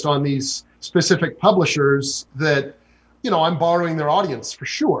on these specific publishers that, I'm borrowing their audience for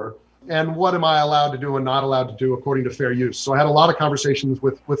sure. And what am I allowed to do and not allowed to do according to fair use? So I had a lot of conversations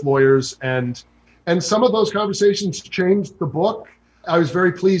with lawyers, and some of those conversations changed the book. I was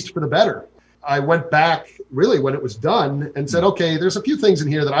very pleased for the better. I went back really when it was done and said, okay, there's a few things in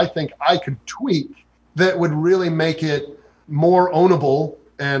here that I think I could tweak that would really make it more ownable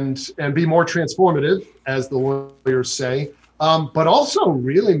and be more transformative, as the lawyers say, but also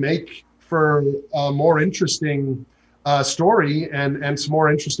really make for a more interesting story and some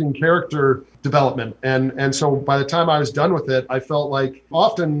more interesting character development. And so by the time I was done with it, I felt like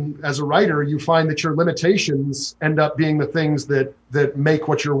often as a writer, you find that your limitations end up being the things that make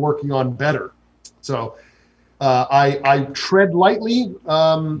what you're working on better. So I tread lightly,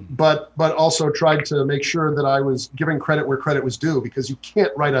 but also tried to make sure that I was giving credit where credit was due, because you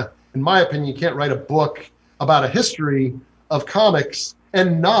can't in my opinion, you can't write a book about a history of comics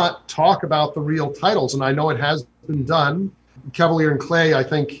and not talk about the real titles. And I know it has been done. Cavalier and Clay, I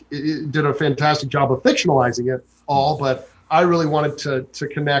think, did a fantastic job of fictionalizing it all, but I really wanted to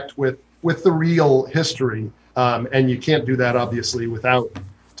connect with the real history. And you can't do that, obviously, without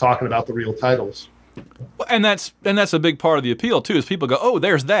talking about the real titles. And that's a big part of the appeal, too, is people go, oh,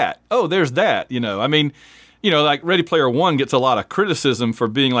 there's that. Oh, there's that. I mean, like Ready Player One gets a lot of criticism for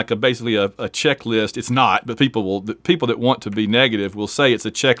being like basically a checklist. It's not, but people that want to be negative will say it's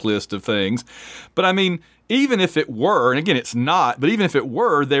a checklist of things. But I mean, even if it were, and again, it's not, but even if it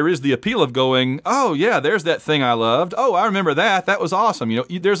were, there is the appeal of going, oh yeah, there's that thing I loved. Oh, I remember that. That was awesome.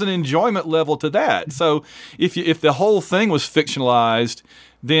 There's an enjoyment level to that. So if the whole thing was fictionalized,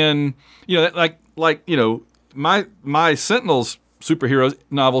 then my Sentinels superhero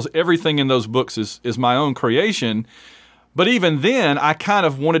novels, everything in those books is my own creation. But even then, I kind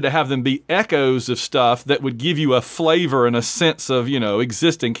of wanted to have them be echoes of stuff that would give you a flavor and a sense of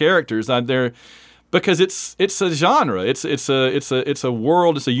existing characters. Because it's a genre, it's a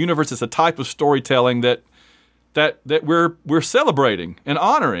world, it's a universe, it's a type of storytelling that we're celebrating and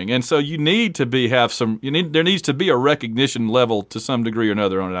honoring, and so there needs to be a recognition level to some degree or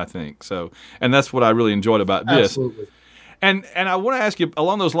another on it, I think. So, and that's what I really enjoyed about this. Absolutely. And I want to ask you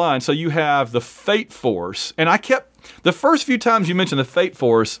along those lines. So you have the Fate Force, and the first few times you mentioned the Fate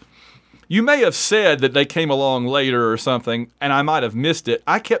Force, you may have said that they came along later or something, and I might have missed it.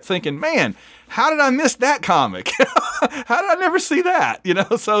 I kept thinking, man, how did I miss that comic? How did I never see that?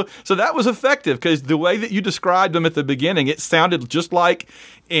 So that was effective, because the way that you described them at the beginning, it sounded just like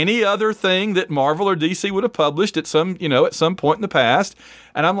any other thing that Marvel or DC would have published at some point in the past.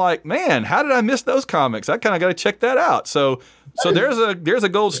 And I'm like, man, how did I miss those comics? I kind of got to check that out. So there's a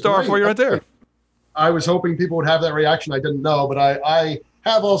gold star for you right there. I was hoping people would have that reaction. I didn't know, but I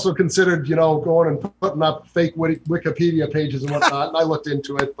have also considered, going and putting up fake Wikipedia pages and whatnot. And I looked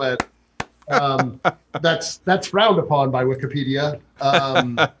into it, but that's frowned upon by Wikipedia.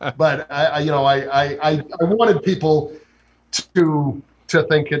 But I wanted people to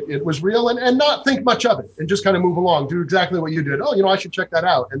think it was real and not think much of it and just kind of move along, do exactly what you did. Oh, I should check that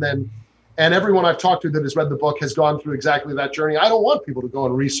out. And everyone I've talked to that has read the book has gone through exactly that journey. I don't want people to go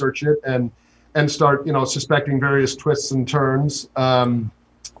and research it and start, suspecting various twists and turns.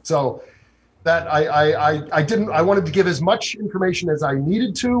 So that I wanted to give as much information as I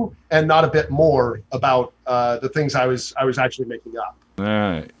needed to, and not a bit more about the things I was actually making up. All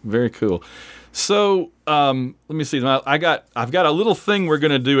right, very cool. So let me see. I've got a little thing we're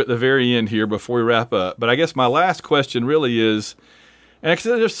going to do at the very end here before we wrap up. But I guess my last question really is, and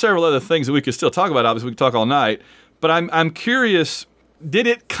there's several other things that we could still talk about. Obviously, we could talk all night. But I'm curious. Did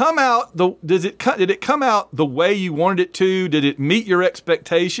it come out the way you wanted it to? Did it meet your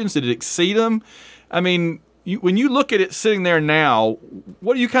expectations? Did it exceed them? I mean, when you look at it sitting there now,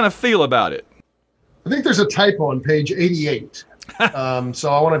 what do you kind of feel about it? I think there's a typo on page 88. So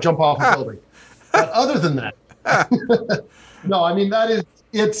I want to jump off the building. But other than that, no, I mean,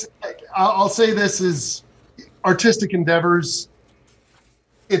 I'll say this is artistic endeavors.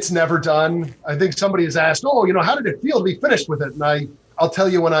 It's never done. I think somebody has asked, how did it feel to be finished with it? And I'll tell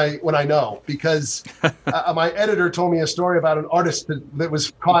you when I know, because my editor told me a story about an artist that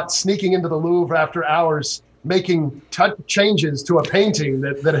was caught sneaking into the Louvre after hours, making changes to a painting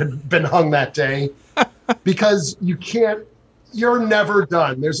that had been hung that day, because you're never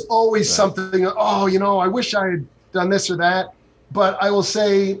done. There's always something, I wish I had done this or that. But I will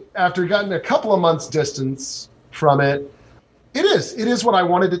say, after getting a couple of months distance from it, it is what I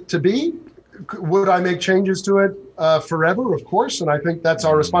wanted it to be. Would I make changes to it forever? Of course. And I think that's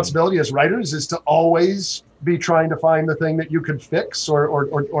our responsibility as writers, is to always be trying to find the thing that you could fix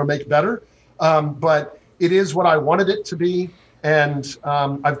or make better. But it is what I wanted it to be. And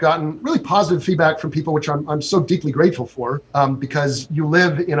I've gotten really positive feedback from people, which I'm so deeply grateful for, because you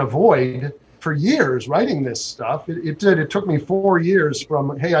live in a void for years writing this stuff. It took me 4 years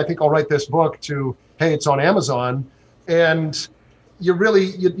from, hey, I think I'll write this book, to, hey, it's on Amazon. And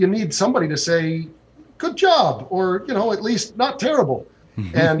you need somebody to say, good job, or, at least not terrible.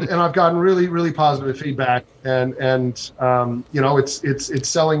 And I've gotten really, really positive feedback, and it's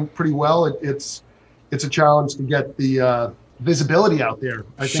selling pretty well. It's a challenge to get the visibility out there.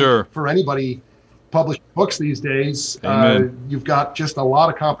 I think for anybody publishing books these days, you've got just a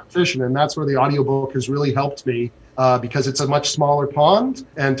lot of competition, and that's where the audiobook has really helped me, because it's a much smaller pond,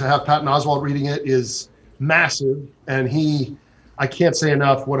 and to have Patton Oswalt reading it is massive. And I can't say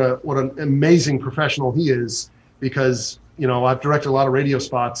enough what an amazing professional he is, because I've directed a lot of radio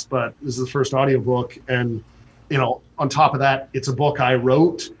spots, but this is the first audiobook, and on top of that, it's a book I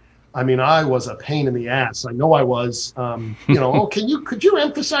wrote. I mean, I was a pain in the ass. I know I was. Could you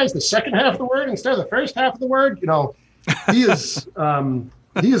emphasize the second half of the word instead of the first half of the word? He is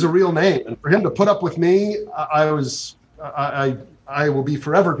a real name, and for him to put up with me, I was I will be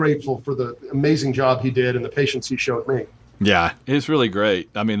forever grateful for the amazing job he did and the patience he showed me. Yeah, it's really great.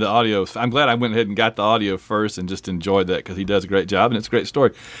 I mean, the audio, I'm glad I went ahead and got the audio first and just enjoyed that because he does a great job and it's a great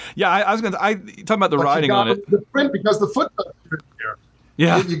story. Yeah, I was going to, talking about the writing on it. The print, because the footnotes are there.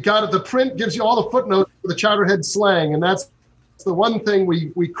 Yeah. You got it. The print gives you all the footnotes for the Chowderhead slang, and that's the one thing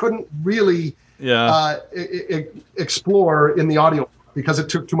we couldn't really explore in the audio because it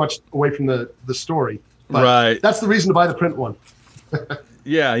took too much away from the story. But right. That's the reason to buy the print one.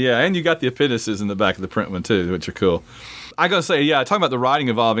 Yeah, and you got the appendices in the back of the print one too, which are cool. I gotta say, talking about the writing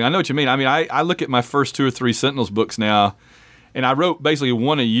evolving, I know what you mean. I mean, I look at my first 2 or 3 Sentinels books now, and I wrote basically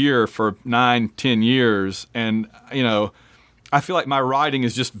one a year for 9-10 years, and I feel like my writing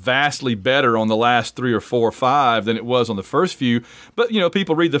is just vastly better on the last 3 or 4 or 5 than it was on the first few. But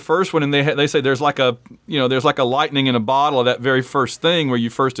people read the first one and they say there's like a lightning in a bottle of that very first thing where you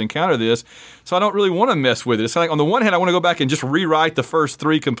first encounter this. So I don't really want to mess with it. It's like on the one hand I want to go back and just rewrite the first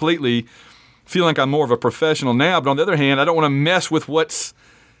 3 completely, feel like I'm more of a professional now. But on the other hand, I don't want to mess with what's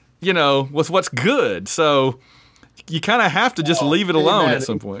good. So you kind of have to just leave it alone at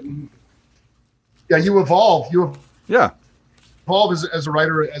some point. Yeah, you evolve. Yeah. Evolve as a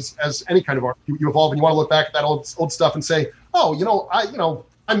writer, as any kind of art. You evolve, and you want to look back at that old stuff and say,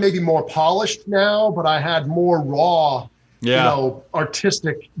 I'm maybe more polished now, but I had more raw,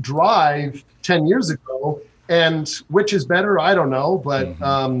 artistic drive 10 years ago. And which is better? I don't know, but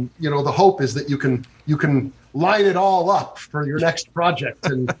the hope is that you can line it all up for your next project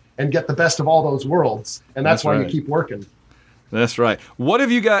and get the best of all those worlds. And that's why you keep working. That's right. What have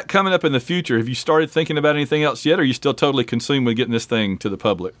you got coming up in the future? Have you started thinking about anything else yet, or are you still totally consumed with getting this thing to the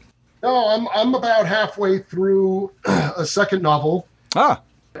public? No, I'm about halfway through a second novel.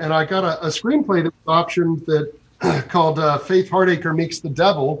 And I got a screenplay that was optioned that called Faith Hardacre Meets the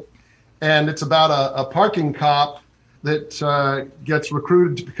Devil, and it's about a parking cop that gets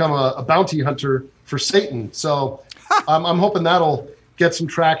recruited to become a bounty hunter for Satan. So I'm hoping that'll get some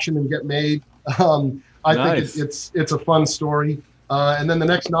traction and get made. I think it's a fun story. And then the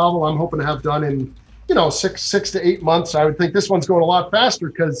next novel I'm hoping to have done in, 6 to 8 months. I would think this one's going a lot faster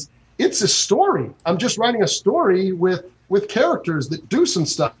because it's a story. I'm just writing a story with characters that do some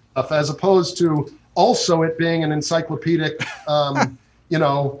stuff as opposed to also it being an encyclopedic,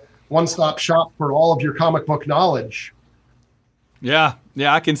 one-stop shop for all of your comic book knowledge. Yeah,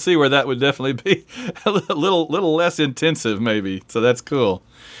 I can see where that would definitely be a little less intensive maybe. So that's cool.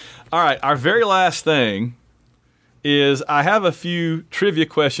 All right, our very last thing is I have a few trivia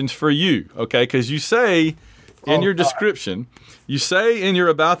questions for you, okay? Because you say in your description, you say in your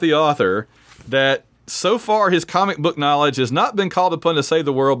About the Author that so far his comic book knowledge has not been called upon to save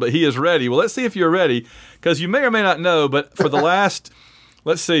the world, but he is ready. Well, let's see if you're ready, because you may or may not know, but for the last,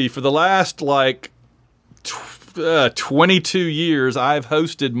 22 years, I've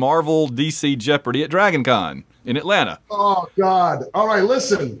hosted Marvel DC Jeopardy at DragonCon in Atlanta. Oh, God. All right,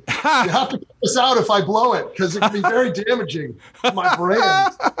 listen. You have to cut this out if I blow it, because it can be very damaging to my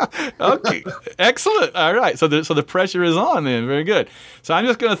brand. Okay, excellent. All right, so the pressure is on then. Very good. So I'm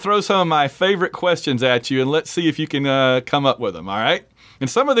just going to throw some of my favorite questions at you, and let's see if you can come up with them, all right? And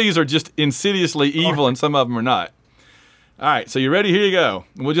some of these are just insidiously evil, and some of them are not. All right, so you ready? Here you go.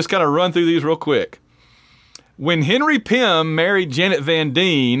 And we'll just kind of run through these real quick. When Henry Pym married Janet Van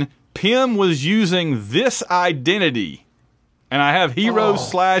Deen, Pym was using this identity. And I have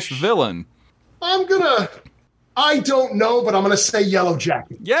hero/villain. I don't know, but I'm going to say Yellow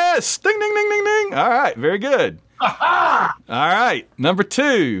Jacket. Yes! Ding, ding, ding, ding, ding. All right, very good. All right, number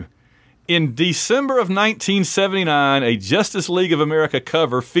 2. In December of 1979, a Justice League of America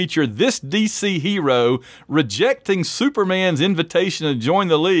cover featured this DC hero rejecting Superman's invitation to join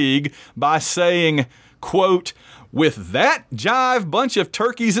the League by saying, quote, "With that jive bunch of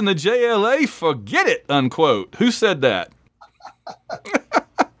turkeys in the JLA, forget it," unquote. Who said that?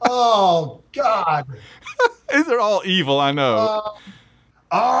 Oh, God. These are all evil, I know.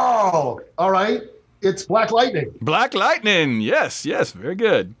 All right. It's Black Lightning. Black Lightning. Yes, very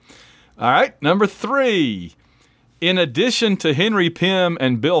good. All right, number 3. In addition to Henry Pym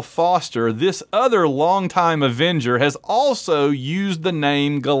and Bill Foster, this other longtime Avenger has also used the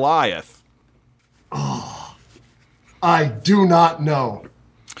name Goliath. Oh, I do not know.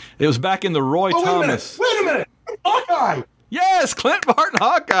 It was back in the Roy Thomas. Wait a minute. Hawkeye. Yes, Clint Barton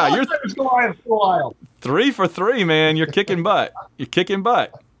Hawkeye. You're Goliath for a while. 3 for 3, man. You're kicking butt. All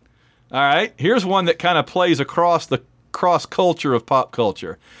right, here's one that kind of plays across the cross-culture of pop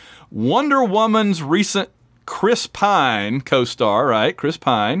culture. Wonder Woman's recent Chris Pine co-star, right? Chris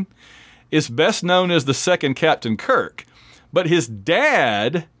Pine is best known as the second Captain Kirk, but his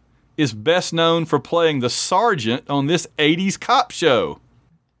dad is best known for playing the sergeant on this 80s cop show?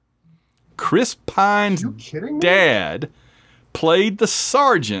 Chris Pine's dad played the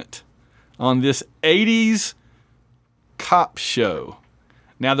sergeant on this 80s cop show.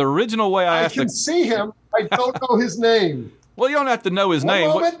 Now, the original way I can see him. I don't know his name. Well, you don't have to know his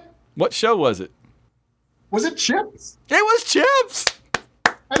name. What show was it? Was it Chips? It was Chips.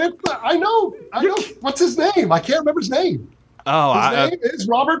 And I know. What's his name? I can't remember his name. Oh, his name is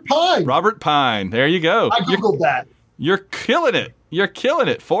Robert Pine. Robert Pine. There you go. I Googled that. You're killing it. You're killing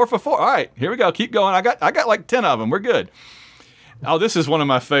it. 4 for 4. All right, here we go. Keep going. I got like 10 of them. We're good. Oh, this is one of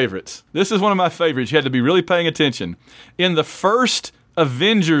my favorites. You had to be really paying attention. In the first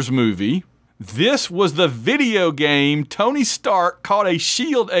Avengers movie, this was the video game Tony Stark caught a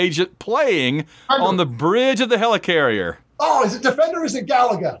S.H.I.E.L.D. agent playing on the bridge of the helicarrier. Oh, is it Defender or is it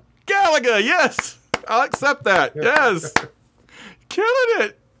Galaga? Galaga, yes. I'll accept that. Yes. Killing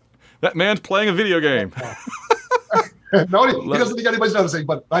it. That man's playing a video game. No, he doesn't think anybody's noticing,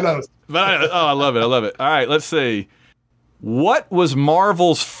 but I noticed. I love it. All right, let's see. What was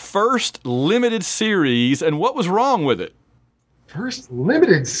Marvel's first limited series, and what was wrong with it? First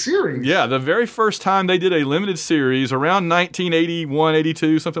limited series? Yeah, the very first time they did a limited series, around 1981,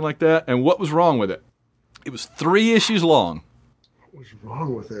 82, something like that, and what was wrong with it? It was 3 issues long. What was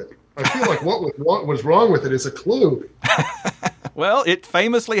wrong with it? I feel like what was wrong with it is a clue. Well, it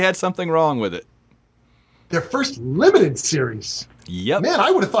famously had something wrong with it. Their first limited series. Yep. Man,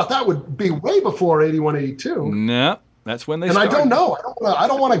 I would have thought that would be way before 81, 82. No, that's when they and started. I don't know. I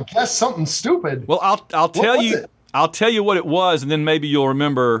don't want to guess something stupid. Well, I'll tell you. I'll tell you what it was, and then maybe you'll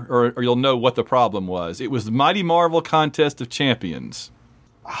remember or you'll know what the problem was. It was the Mighty Marvel Contest of Champions.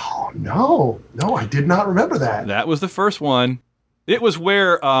 Oh, no, I did not remember that. That was the first one. It was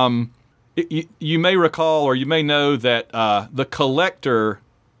where you may recall or you may know that the Collector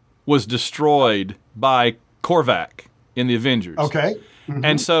was destroyed by Korvac in the Avengers. Okay. Mm-hmm.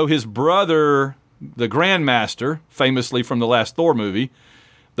 And so his brother, the Grandmaster, famously from the last Thor movie,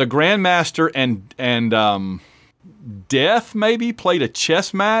 the Grandmaster and Death maybe played a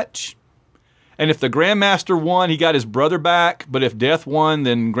chess match. And if the Grandmaster won, he got his brother back. But if Death won,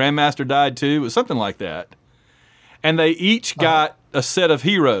 then Grandmaster died too. It was something like that. And they each got a set of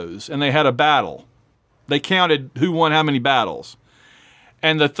heroes, and they had a battle. They counted who won how many battles.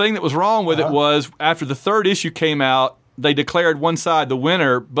 And the thing that was wrong with it was, after the third issue came out, they declared one side the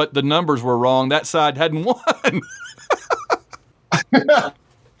winner, but the numbers were wrong. That side hadn't won.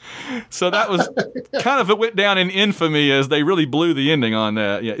 So that was kind of, it went down in infamy as they really blew the ending on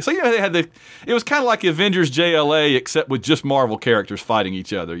that. Yeah. So, they had it was kind of like Avengers JLA, except with just Marvel characters fighting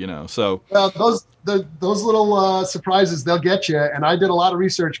each other, so. Well, those little surprises, they'll get you. And I did a lot of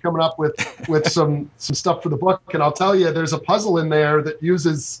research coming up with some stuff for the book. And I'll tell you, there's a puzzle in there that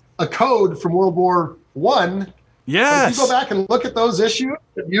uses a code from World War I. Yes. If you go back and look at those issues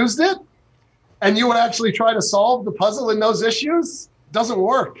that used it, and you actually try to solve the puzzle in those issues, doesn't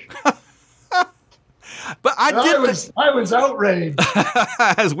work. But I was outraged.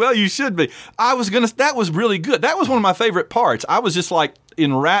 As well you should be. That was really good. That was one of my favorite parts. I was just like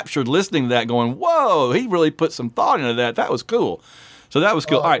enraptured listening to that, going, whoa, he really put some thought into that. That was cool. So that was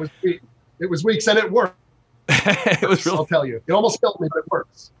cool. All right. It was weeks and it worked. It was really, I'll tell you. It almost killed me, but it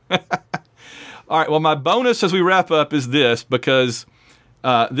works. All right. Well, my bonus as we wrap up is this, because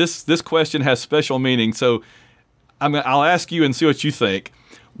this question has special meaning. So I'll ask you and see what you think.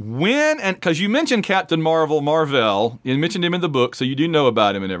 Because you mentioned Captain Marvel, you mentioned him in the book, so you do know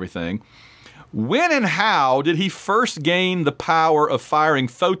about him and everything. When and how did he first gain the power of firing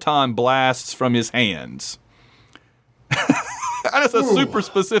photon blasts from his hands? That's a super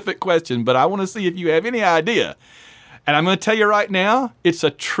specific question, but I want to see if you have any idea. And I'm going to tell you right now, it's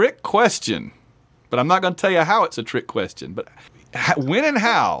a trick question, but I'm not going to tell you how it's a trick question. But when and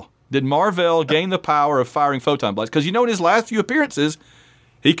how did Marvel gain the power of firing photon blasts? Because in his last few appearances,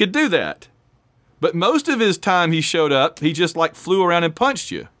 he could do that. But most of his time he showed up, he just flew around and punched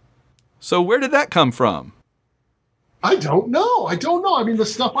you. So where did that come from? I don't know. I mean, the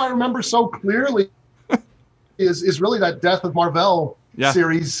stuff I remember so clearly is really that Death of Marvel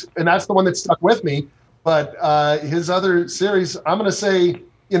series, and that's the one that stuck with me. But his other series, I'm going to say,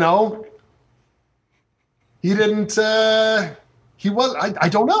 he didn't, I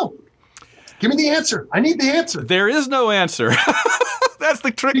don't know. Give me the answer. I need the answer. There is no answer. That's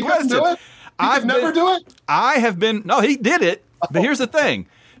the trick question. Do it? I've never do it? I have been, no, he did it. But here's the thing.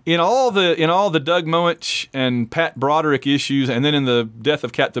 In all the Doug Moench and Pat Broderick issues, and then in the Death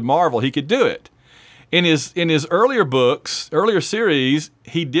of Captain Marvel, he could do it. In his earlier series,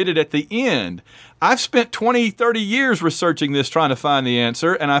 he did it at the end. I've spent 20, 30 years researching this, trying to find the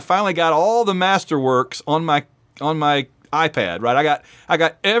answer, and I finally got all the Masterworks on my iPad. Right, I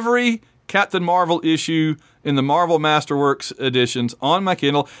got every Captain Marvel issue in the Marvel Masterworks editions on my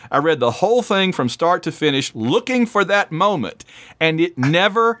Kindle. I read the whole thing from start to finish, looking for that moment, and it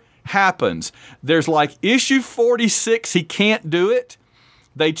never happens. There's like issue 46, he can't do it.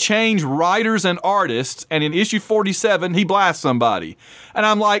 They change writers and artists, and in issue 47, he blasts somebody. And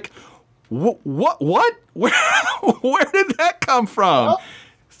I'm like, what? Where did that come from? Well,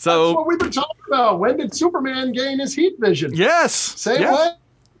 so that's what we've been talking about. When did Superman gain his heat vision? Yes. Same way?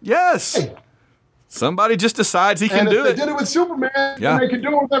 Yes. Hey. Somebody just decides he can do it. They did it with Superman, then they can do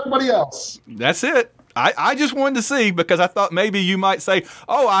it with everybody else. That's it. I just wanted to see, because I thought maybe you might say,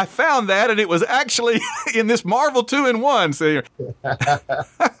 oh, I found that, and it was actually in this Marvel 2-in-1. So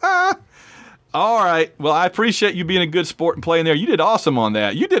all right. Well, I appreciate you being a good sport and playing there. You did awesome on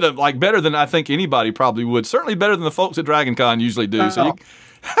that. You did it better than I think anybody probably would. Certainly better than the folks at Dragon Con usually do.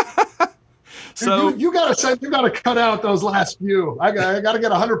 So you gotta cut out those last few. I gotta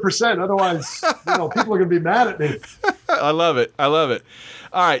get 100%. Otherwise, people are gonna be mad at me. I love it.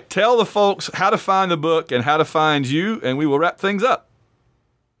 All right, tell the folks how to find the book and how to find you, and we will wrap things up.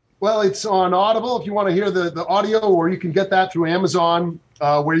 Well, it's on Audible if you want to hear the audio, or you can get that through Amazon,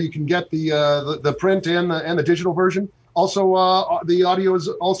 where you can get the print and the digital version. Also, the audio is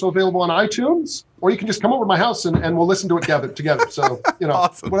also available on iTunes, or you can just come over to my house and we'll listen to it together. So,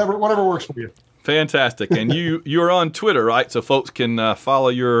 awesome. whatever works for you. Fantastic. And you're on Twitter, right? So folks can follow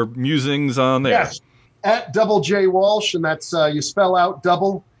your musings on there. Yes, at Double J Walsh, and that's you spell out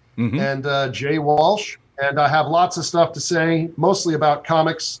double and J Walsh. And I have lots of stuff to say, mostly about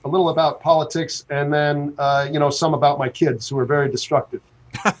comics, a little about politics, and then some about my kids who are very destructive.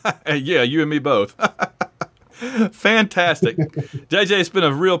 Yeah, you and me both. Fantastic. JJ, it's been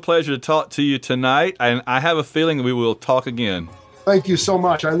a real pleasure to talk to you tonight, and I have a feeling we will talk again. Thank you so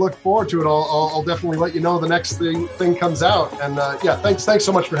much. I look forward to it. I'll definitely let you know the next thing comes out. And thanks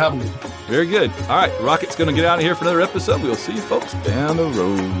so much for having me. Very good. All right, Rocket's going to get out of here for another episode. We'll see you folks down the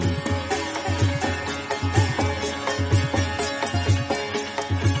road.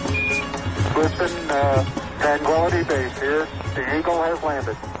 Listen, Tranquility Base here. The Eagle has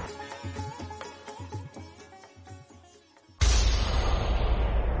landed.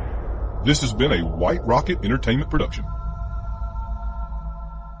 This has been a White Rocket Entertainment production.